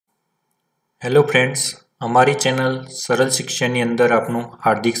Hello friends, हमारी channel सरल शिक्षण अंदर आपનું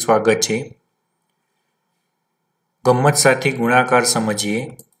हार्दिक स्वागत है। गम्मत साथी गुणाकार समझिए।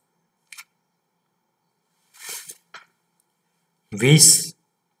 20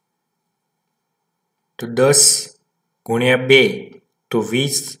 तो 10 गुणिया 2 तो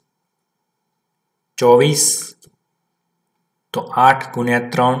 20, 24 तो 8 गुणिया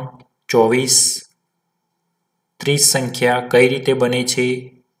 3 24। 30 संख्या कई रीते बने छे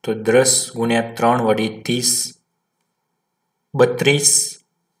तो 10 गुणिया 3 वडी 30। 32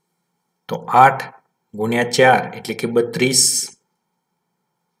 तो 8 गुणिया 4 एटले के 32।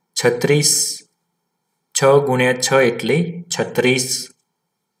 36 6 गुणिया 6 एटले 36।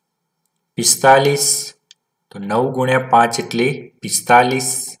 45 तो 9 गुणिया 5 एटले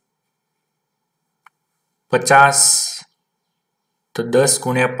 45। 50 तो 10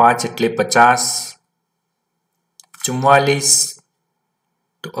 गुणिया 5 एटले 50। 44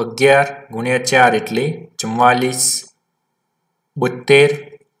 तो 11 गुणिया 4 एटले 44। 72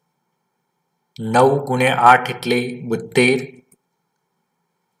 9 गुणिया 8 एटले 72।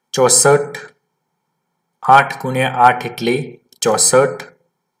 64 8 गुणिया 8 एटले 64।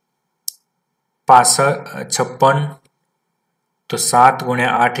 56 तो 7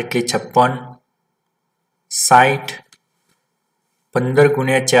 गुणिया 8 एटले 56। 60 15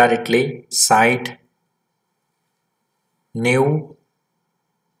 गुणिया 4 एटले 60। 90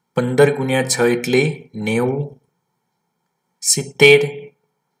 15 गुणिया 6 एटले 90। 70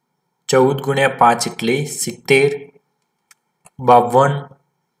 14 गुणिया 5 एटले 70। 52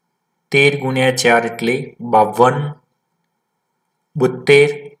 13 गुणिया 4 एटले 52।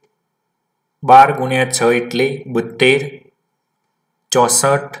 72 12 गुणिया 6 एटले 72।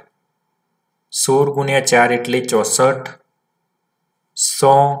 64 16 गुणिया 4 एटले 64।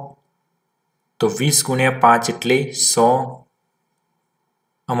 100 तो 20 गुणिया 5 एटले 100।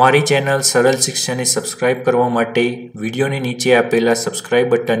 अमारी चैनल सरल शिक्षण ने सब्सक्राइब करवा माटे वीडियो ने नीचे आपेला सब्सक्राइब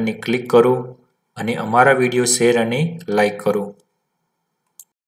बटन ने क्लिक करो अने अमारा वीडियो शेर अने लाइक करो।